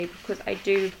because I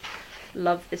do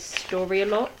love this story a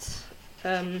lot.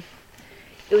 It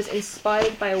was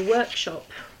inspired by a workshop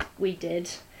we did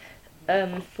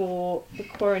for the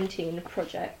quarantine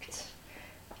project,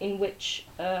 in which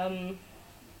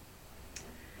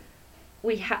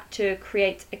we had to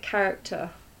create a character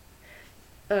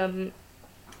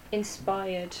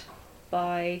inspired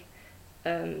by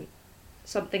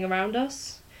something around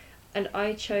us, and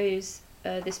I chose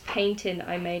this painting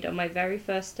I made on my very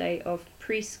first day of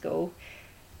preschool,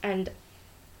 and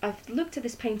I've looked at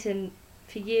this painting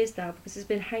for years now because it's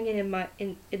been hanging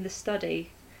in the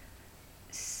study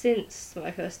since my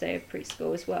first day of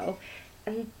preschool as well.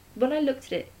 And when I looked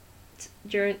at it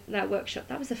during that workshop,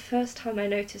 that was the first time I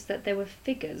noticed that there were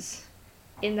figures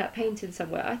in that painting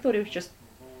somewhere. I thought it was just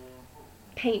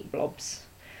paint blobs,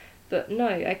 but no,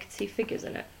 I could see figures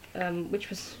in it, which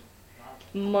was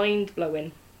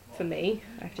mind-blowing for me,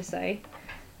 I have to say.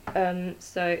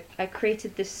 So I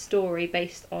created this story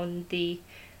based on the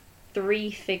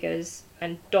 3 figures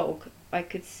and dog I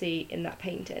could see in that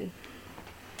painting.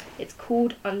 It's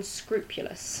called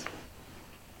Unscrupulous.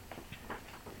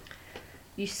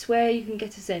 "You swear you can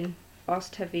get us in?"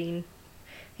 asked Haveen.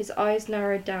 His eyes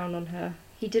narrowed down on her.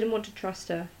 He didn't want to trust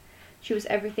her. She was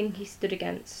everything he stood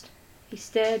against. He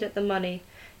stared at the money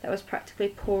that was practically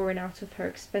pouring out of her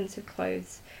expensive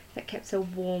clothes that kept her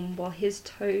warm while his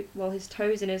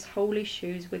toes in his holey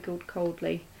shoes wiggled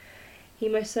coldly. He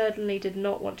most certainly did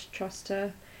not want to trust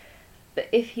her, but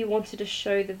if he wanted to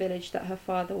show the village that her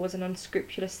father was an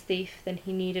unscrupulous thief, then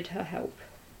he needed her help.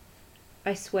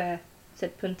 "I swear,"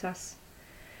 said Puntas.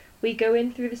 "We go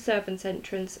in through the servants'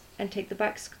 entrance and take the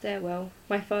back stairwell.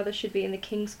 My father should be in the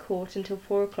king's court until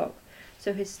 4 o'clock,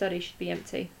 so his study should be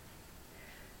empty."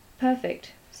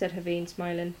 "Perfect," said Haveen,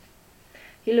 smiling.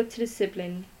 He looked at his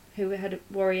sibling, who had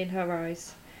worry in her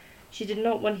eyes. She did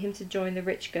not want him to join the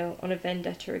rich girl on a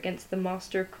vendetta against the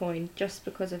master of coin just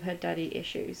because of her daddy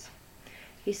issues.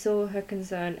 He saw her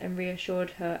concern and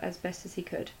reassured her as best as he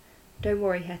could. "Don't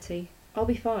worry, Hetty. I'll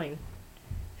be fine."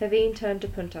 Haveen turned to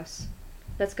Puntas.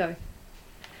 "Let's go."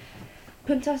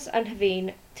 Puntas and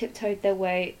Haveen tiptoed their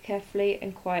way carefully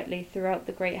and quietly throughout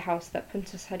the great house that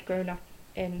Puntas had grown up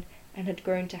in and had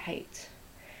grown to hate.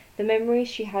 The memories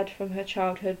she had from her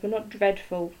childhood were not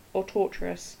dreadful or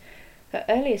torturous. Her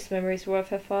earliest memories were of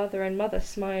her father and mother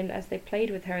smiling as they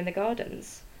played with her in the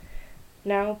gardens.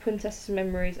 Now Puntas's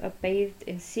memories are bathed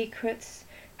in secrets,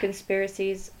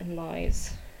 conspiracies, and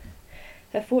lies.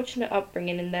 Her fortunate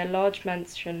upbringing in their large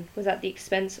mansion was at the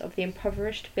expense of the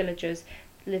impoverished villagers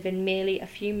living merely a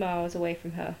few miles away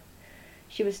from her.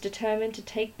 She was determined to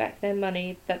take back their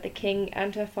money that the king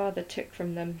and her father took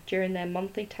from them during their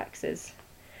monthly taxes.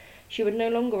 She would no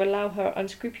longer allow her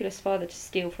unscrupulous father to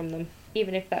steal from them,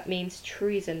 even if that means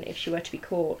treason if she were to be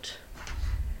caught.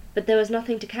 But there was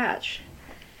nothing to catch.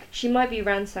 She might be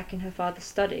ransacking her father's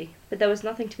study, but there was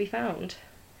nothing to be found.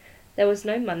 There was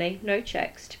no money, no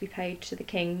cheques to be paid to the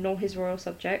king nor his royal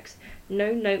subjects,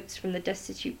 no notes from the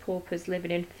destitute paupers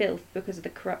living in filth because of the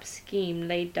corrupt scheme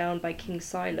laid down by King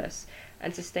Silas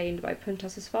and sustained by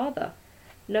Puntas's father.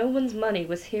 No one's money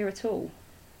was here at all.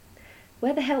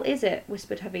 "Where the hell is it?"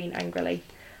 whispered Haveen angrily.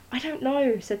 "I don't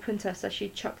know," said Puntas as she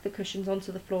chucked the cushions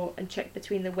onto the floor and checked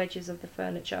between the wedges of the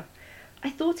furniture. "I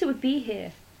thought it would be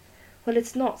here." "Well,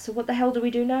 it's not, so what the hell do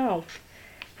we do now?"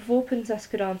 Before Puntas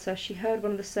could answer, she heard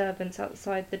one of the servants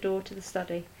outside the door to the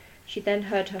study. She then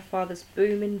heard her father's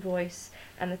booming voice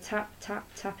and the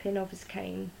tap-tap-tapping of his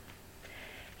cane.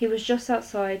 He was just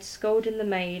outside, scolding the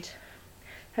maid.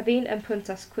 Haveen and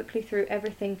Puntas quickly threw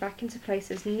everything back into place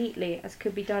as neatly as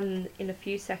could be done in a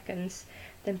few seconds,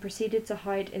 then proceeded to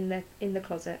hide in the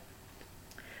closet.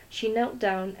 She knelt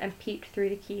down and peeped through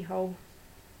the keyhole.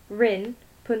 Rin,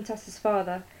 Puntas's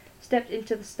father, stepped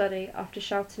into the study after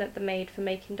shouting at the maid for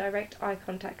making direct eye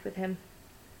contact with him.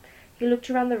 He looked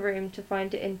around the room to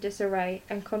find it in disarray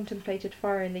and contemplated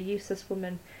firing the useless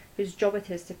woman whose job it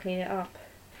is to clean it up.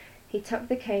 He tucked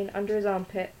the cane under his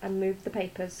armpit and moved the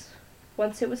papers.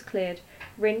 Once it was cleared,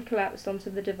 Rin collapsed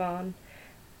onto the divan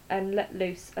and let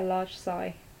loose a large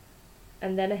sigh,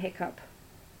 and then a hiccup,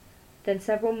 then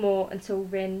several more until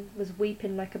Rin was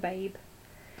weeping like a babe.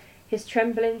 His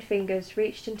trembling fingers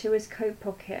reached into his coat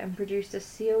pocket and produced a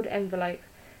sealed envelope.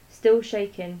 Still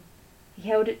shaking, he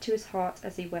held it to his heart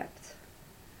as he wept.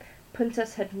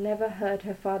 Puntas had never heard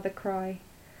her father cry,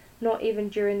 not even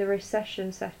during the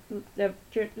recession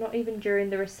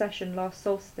last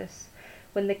solstice,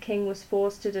 when the king was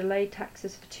forced to delay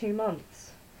taxes for 2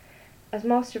 months. As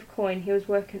master of coin, he was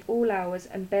working all hours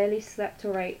and barely slept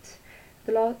or ate.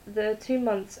 The 2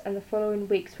 months and the following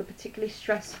weeks were particularly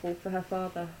stressful for her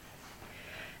father.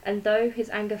 and though his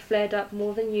anger flared up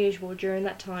more than usual during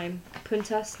that time,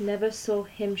 Puntas never saw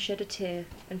him shed a tear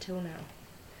until now.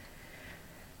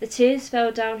 The tears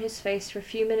fell down his face for a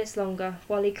few minutes longer,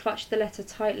 while he clutched the letter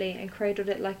tightly and cradled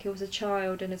it like it was a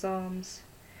child in his arms.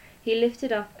 He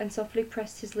lifted up and softly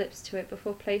pressed his lips to it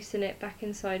before placing it back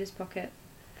inside his pocket.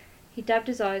 He dabbed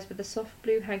his eyes with a soft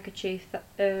blue handkerchief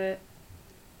that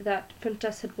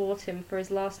Puntas had bought him for his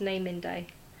last naming day.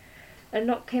 A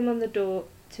knock came on the door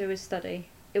to his study.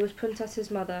 It was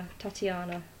Puntas's mother,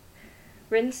 Tatiana.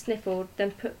 Rin sniffled,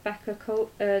 then put back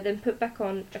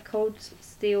on a cold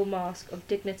steel mask of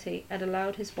dignity and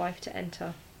allowed his wife to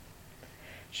enter.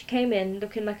 She came in,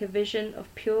 looking like a vision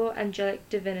of pure angelic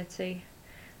divinity.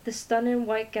 The stunning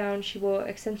white gown she wore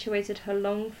accentuated her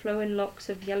long flowing locks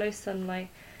of yellow sunlight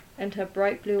and her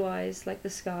bright blue eyes like the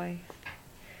sky.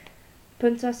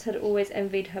 Puntas had always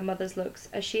envied her mother's looks,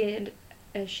 as she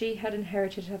had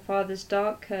inherited her father's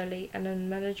dark, curly, and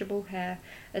unmanageable hair,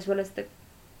 as well as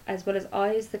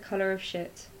eyes the colour of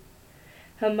shit.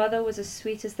 Her mother was as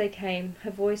sweet as they came,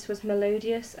 her voice was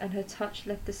melodious, and her touch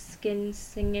left the skin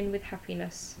singing with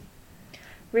happiness.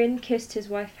 Rin kissed his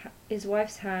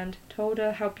wife's hand, told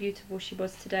her how beautiful she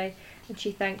was today, and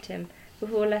she thanked him,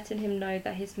 before letting him know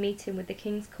that his meeting with the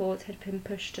king's court had been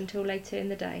pushed until later in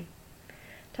the day.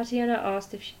 Tatiana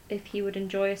asked if he would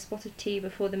enjoy a spot of tea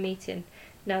before the meeting,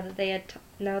 now that they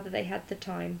had the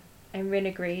time, and Rin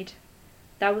agreed.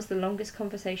 That was the longest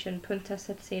conversation Puntas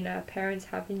had seen her parents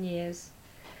have in years.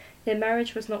 Their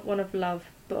marriage was not one of love,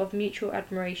 but of mutual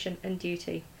admiration and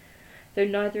duty. Though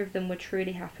neither of them were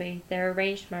truly happy, their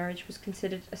arranged marriage was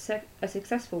considered a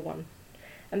successful one,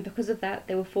 and because of that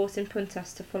they were forcing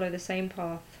Puntas to follow the same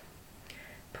path.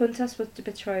 Puntas was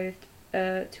betrothed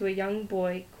to a young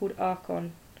boy called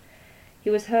Archon. He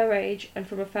was her age and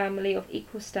from a family of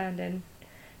equal standing.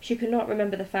 She could not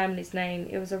remember the family's name,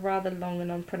 it was a rather long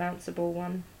and unpronounceable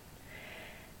one.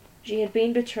 She had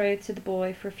been betrothed to the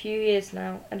boy for a few years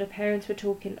now, and her parents were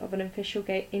talking of an official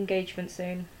engagement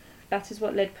soon. That is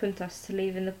what led Puntas to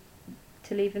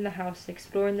leaving the house and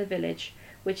exploring the village,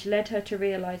 which led her to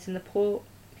realising the poor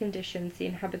conditions the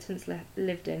inhabitants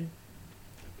lived in,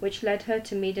 which led her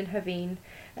to meet Haveen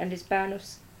and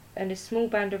his small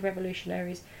band of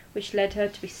revolutionaries, which led her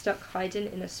to be stuck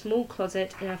hiding in a small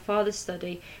closet in her father's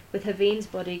study, with Haveen's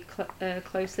body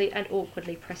closely and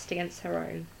awkwardly pressed against her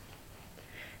own.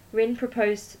 Rin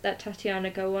proposed that Tatiana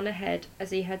go on ahead,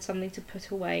 as he had something to put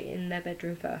away in their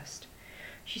bedroom first.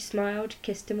 She smiled,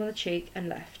 kissed him on the cheek, and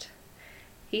left.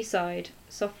 He sighed,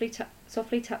 softly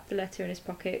tapped the letter in his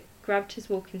pocket, grabbed his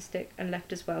walking stick, and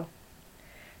left as well.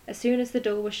 As soon as the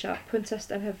door was shut, Puntas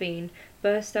and Haveen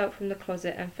burst out from the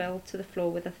closet and fell to the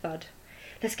floor with a thud.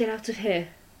 "Let's get out of here,"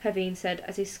 Haveen said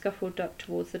as he scuffled up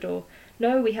towards the door.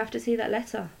 "No, we have to see that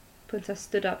letter." Puntas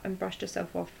stood up and brushed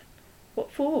herself off.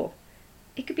 "What for?"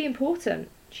 "It could be important,"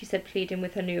 she said, pleading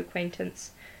with her new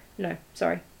acquaintance. "No,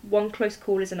 sorry. One close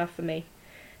call is enough for me."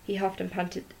 He huffed and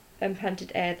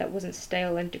panted air that wasn't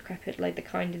stale and decrepit like the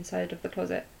kind inside of the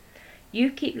closet.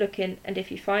 "You keep looking, and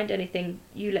if you find anything,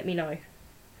 you let me know."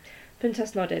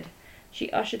 Puntas nodded.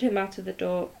 She ushered him out of the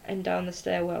door and down the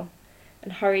stairwell,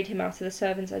 and hurried him out of the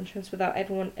servants' entrance without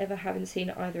anyone ever having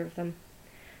seen either of them.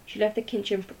 She left the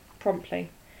kitchen promptly.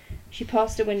 She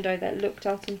passed a window that looked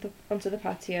out onto the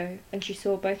patio, and she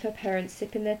saw both her parents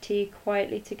sipping their tea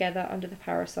quietly together under the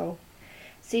parasol.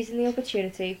 Seizing the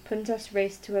opportunity, Puntas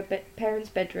raced to her parents'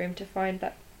 bedroom to find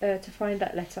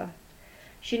that letter.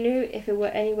 She knew if it were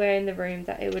anywhere in the room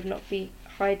that it would not be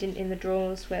hiding in the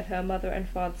drawers where her mother and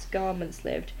father's garments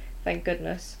lived, thank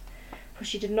goodness, for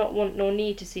she did not want nor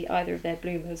need to see either of their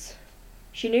bloomers.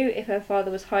 She knew if her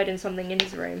father was hiding something in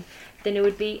his room, then it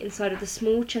would be inside of the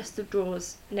small chest of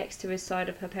drawers next to his side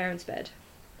of her parents' bed.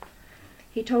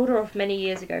 He told her off many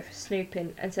years ago for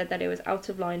snooping, and said that it was out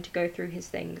of line to go through his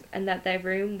things, and that their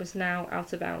room was now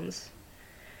out of bounds.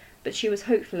 But she was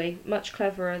hopefully much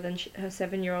cleverer than her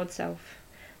 7-year-old self.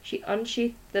 She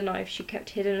unsheathed the knife she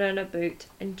kept hidden in her boot,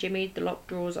 and jimmied the locked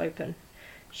drawers open.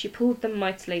 She pulled them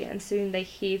mightily, and soon they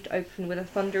heaved open with a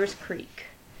thunderous creak.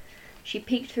 She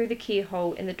peeked through the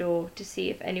keyhole in the door to see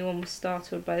if anyone was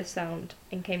startled by the sound,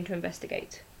 and came to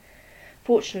investigate.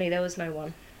 Fortunately, there was no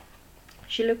one.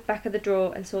 She looked back at the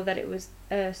drawer and saw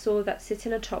that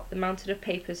sitting atop the mountain of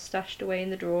papers stashed away in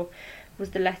the drawer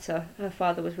was the letter her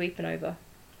father was weeping over.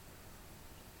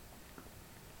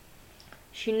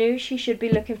 She knew she should be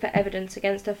looking for evidence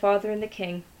against her father and the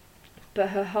king, but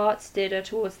her heart steered her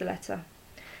towards the letter.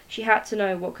 She had to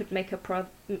know what could make her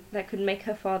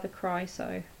father cry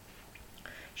so.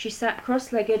 She sat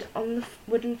cross-legged on the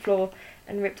wooden floor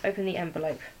and ripped open the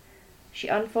envelope. She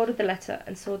unfolded the letter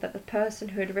and saw that the person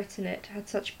who had written it had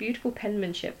such beautiful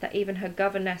penmanship that even her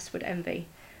governess would envy.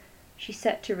 She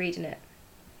set to reading it.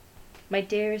 My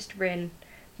dearest Rin,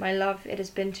 my love, it has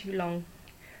been too long.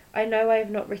 I know I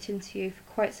have not written to you for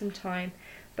quite some time,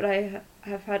 but I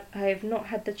have not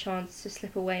had the chance to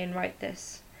slip away and write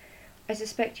this. I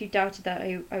suspect you doubted that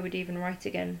I would even write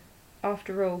again.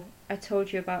 After all, I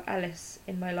told you about Alice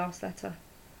in my last letter.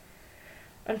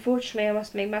 Unfortunately, I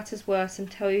must make matters worse and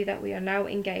tell you that we are now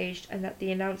engaged and that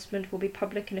the announcement will be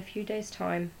public in a few days'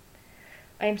 time.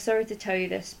 I am sorry to tell you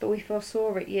this, but we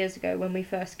foresaw it years ago when we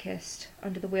first kissed,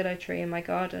 under the willow tree in my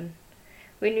garden.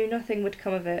 We knew nothing would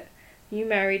come of it. You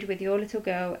married with your little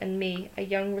girl, and me, a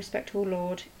young respectable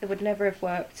lord. It would never have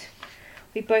worked.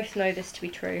 We both know this to be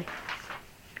true.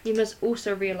 You must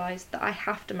also realise that I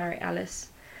have to marry Alice.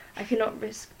 I cannot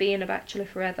risk being a bachelor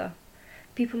forever.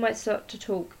 People might start to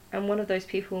talk, and one of those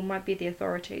people might be the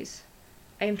authorities.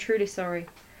 I am truly sorry.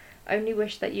 I only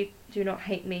wish that you do not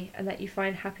hate me, and that you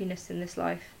find happiness in this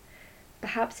life.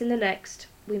 Perhaps in the next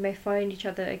we may find each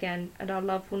other again, and our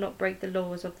love will not break the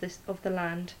laws of the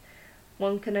land.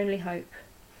 One can only hope.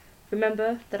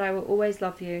 Remember that I will always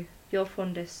love you. Your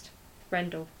fondest,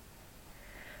 Rendell.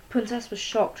 Puntas was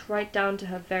shocked right down to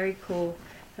her very core.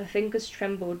 Her fingers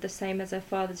trembled the same as her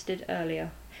father's did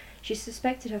earlier. She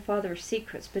suspected her father of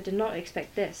secrets, but did not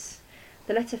expect this.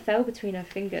 The letter fell between her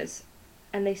fingers,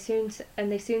 and they soon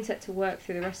set to work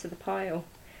through the rest of the pile.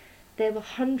 There were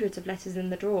hundreds of letters in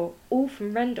the drawer, all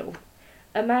from Rendell,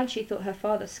 a man she thought her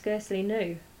father scarcely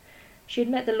knew. She had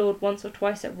met the lord once or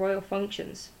twice at royal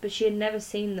functions, but she had never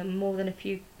seen them have more than a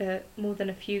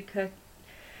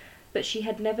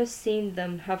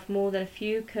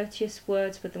few courteous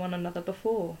words with one another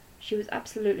before. She was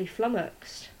absolutely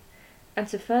flummoxed. And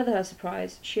to further her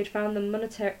surprise, she had found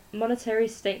the monetary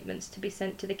statements to be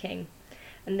sent to the king,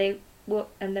 and there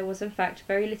was in fact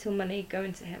very little money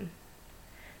going to him.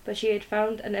 But she had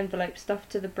found an envelope stuffed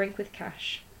to the brink with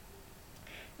cash.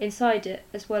 Inside it,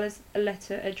 as well as a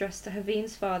letter addressed to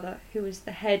Havine's father, who was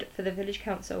the head for the village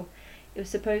council,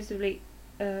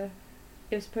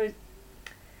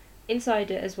 Inside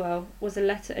it as well was a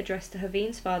letter addressed to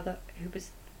Havine's father, who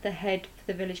was the head for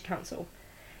the village council.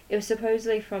 It was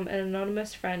supposedly from an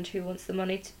anonymous friend who wants the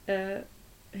money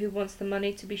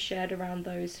to be shared around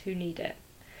those who need it.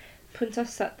 Puntas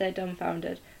sat there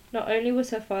dumbfounded. Not only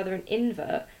was her father an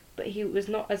invert, but he was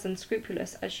not as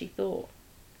unscrupulous as she thought.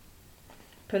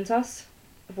 Puntas?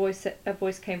 A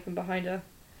voice came from behind her.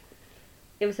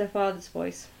 It was her father's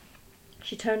voice.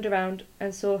 She turned around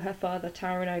and saw her father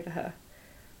towering over her.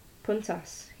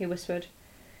 Puntas, he whispered.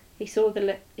 He saw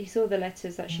the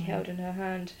letters that she held in her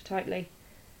hand tightly.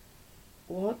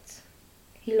 What?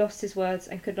 He lost his words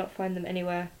and could not find them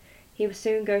anywhere. He was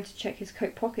soon going to check his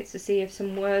coat pockets to see if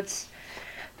some words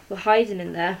were hiding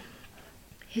in there.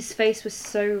 His face was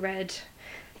so red,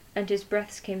 and his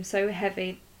breaths came so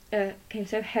heavily that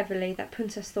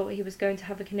Puntas thought he was going to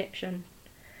have a conniption.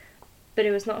 But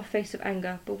it was not a face of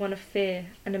anger, but one of fear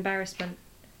and embarrassment.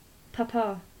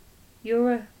 Papa,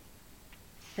 you're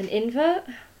an invert?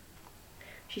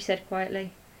 She said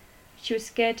quietly. She was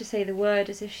scared to say the word,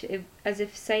 as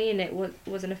if saying it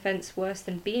was an offence worse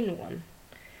than being one.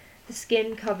 The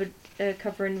skin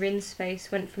covering Rin's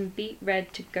face went from beet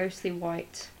red to ghostly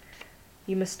white.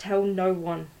 You must tell no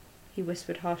one, he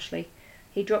whispered harshly.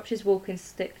 He dropped his walking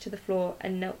stick to the floor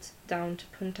and knelt down to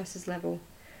Puntas's level.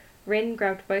 Rin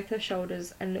grabbed both her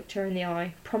shoulders and looked her in the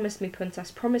eye. Promise me,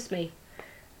 Puntas, promise me.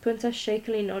 Puntas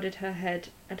shakily nodded her head,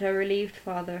 and her relieved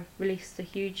father released a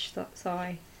huge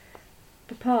sigh.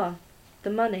 Papa,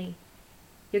 the money.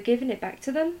 You're giving it back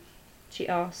to them? She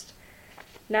asked.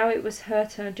 Now it was her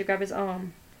turn to grab his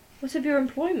arm. What of your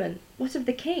employment? What of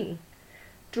the king?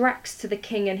 Drax to the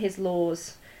king and his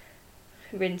laws,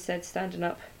 Rin said, standing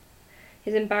up.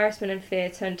 His embarrassment and fear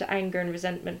turned to anger and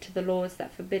resentment to the laws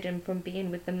that forbid him from being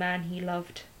with the man he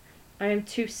loved. I am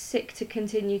too sick to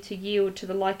continue to yield to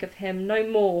the like of him. No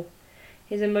more.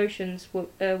 His emotions were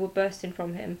bursting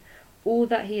from him. All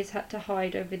that he has had to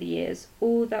hide over the years,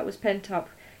 all that was pent up,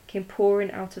 came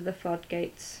pouring out of the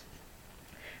floodgates.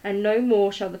 And no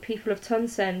more shall the people of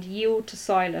Tunsend yield to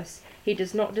Silas. He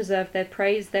does not deserve their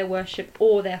praise, their worship,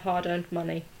 or their hard-earned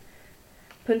money.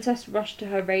 Puntas rushed to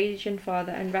her raging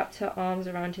father and wrapped her arms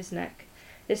around his neck.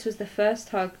 This was the first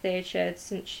hug they had shared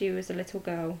since she was a little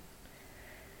girl.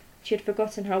 She had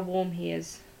forgotten how warm he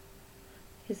is.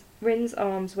 Rin's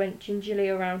arms went gingerly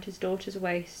around his daughter's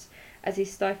waist as he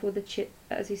stifled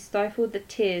the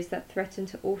tears that threatened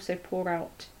to also pour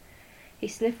out. He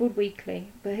sniffled weakly,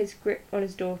 but his grip on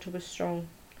his daughter was strong.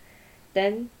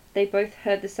 Then they both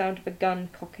heard the sound of a gun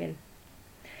cocking.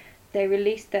 They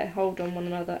released their hold on one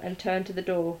another and turned to the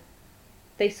door.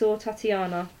 They saw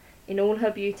Tatiana, in all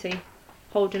her beauty,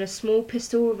 holding a small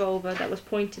pistol revolver that was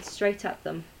pointed straight at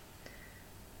them.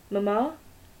 Mamma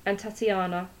and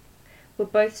Tatiana were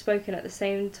both spoken at the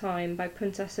same time by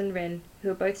Puntas and Rin,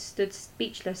 who both stood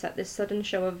speechless at this sudden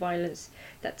show of violence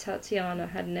that Tatiana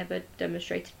had never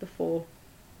demonstrated before.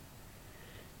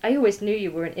 I always knew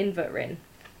you were an invert, Rin,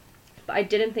 but I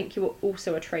didn't think you were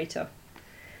also a traitor.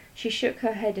 She shook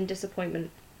her head in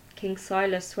disappointment. King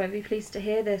Silas won't be pleased to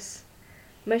hear this.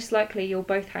 Most likely you'll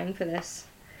both hang for this.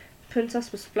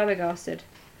 Puntas was flabbergasted.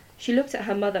 She looked at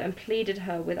her mother and pleaded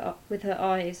her with her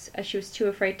eyes, as she was too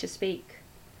afraid to speak.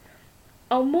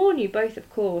 I'll mourn you both, of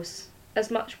course, as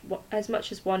much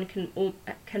as one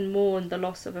can mourn the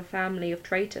loss of a family of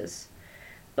traitors.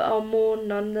 But I'll mourn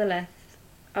nonetheless.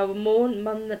 I'll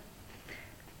mourn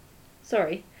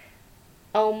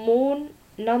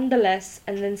nonetheless,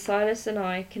 and then Silas and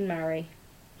I can marry.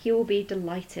 He will be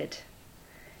delighted.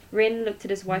 Rin looked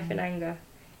at his wife in anger.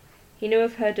 He knew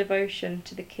of her devotion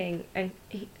to the king, and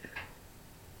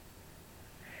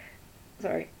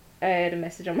Sorry, I had a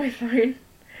message on my phone.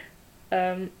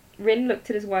 Rin looked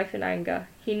at his wife in anger.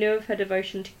 He knew of her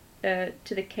devotion to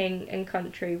the king and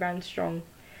country ran strong,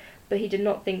 but he did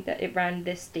not think that it ran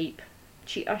this deep.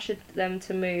 She ushered them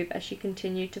to move as she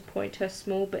continued to point her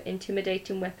small but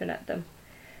intimidating weapon at them.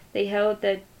 They held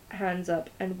their hands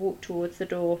up and walked towards the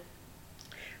door.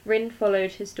 Rin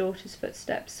followed his daughter's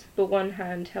footsteps, but one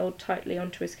hand held tightly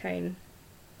onto his cane.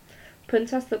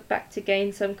 Puntas looked back to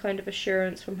gain some kind of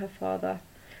assurance from her father,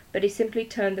 but he simply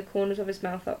turned the corners of his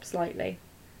mouth up slightly,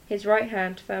 his right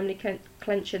hand firmly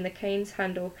clenching the cane's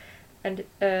handle, and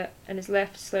his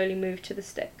left slowly moved to the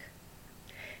stick.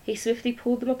 He swiftly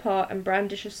pulled them apart and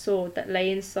brandished a sword that lay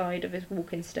inside of his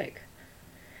walking stick.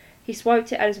 He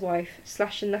swiped it at his wife,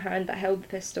 slashing the hand that held the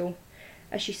pistol.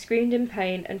 As she screamed in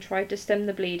pain and tried to stem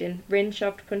the bleeding, Rin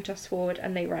shoved Puntas forward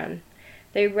and they ran.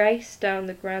 They raced down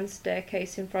the grand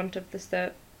staircase in front of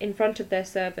their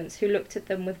servants, who looked at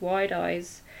them with wide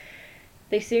eyes.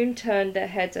 They soon turned their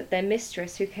heads at their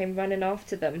mistress, who came running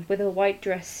after them, with her white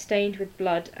dress stained with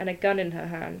blood and a gun in her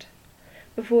hand.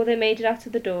 Before they made it out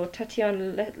of the door, Tatiana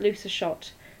let loose a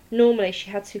shot. Normally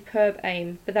she had superb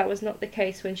aim, but that was not the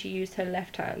case when she used her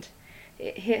left hand.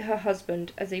 It hit her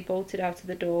husband as he bolted out of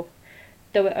the door,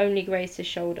 though it only grazed his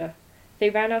shoulder. They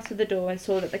ran out of the door and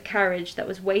saw that the carriage that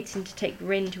was waiting to take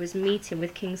Rin to his meeting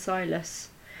with King Silas.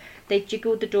 They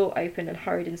jiggled the door open and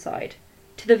hurried inside.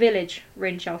 To the village,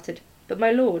 Rin shouted. But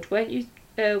my lord, weren't you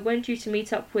to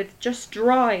meet up with? Just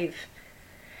drive!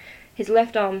 His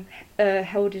left arm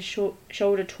held his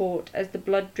shoulder taut as the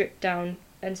blood dripped down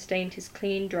and stained his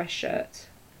clean dress shirt.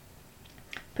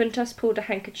 Puntas pulled a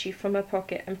handkerchief from her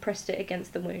pocket and pressed it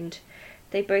against the wound.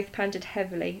 They both panted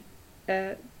heavily.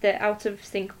 Their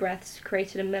out-of-sync breaths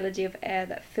created a melody of air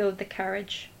that filled the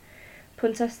carriage.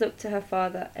 Puntas looked to her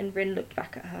father, and Rin looked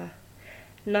back at her.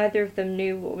 Neither of them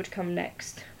knew what would come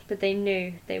next, but they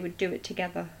knew they would do it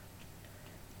together.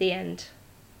 The end.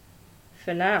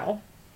 For now.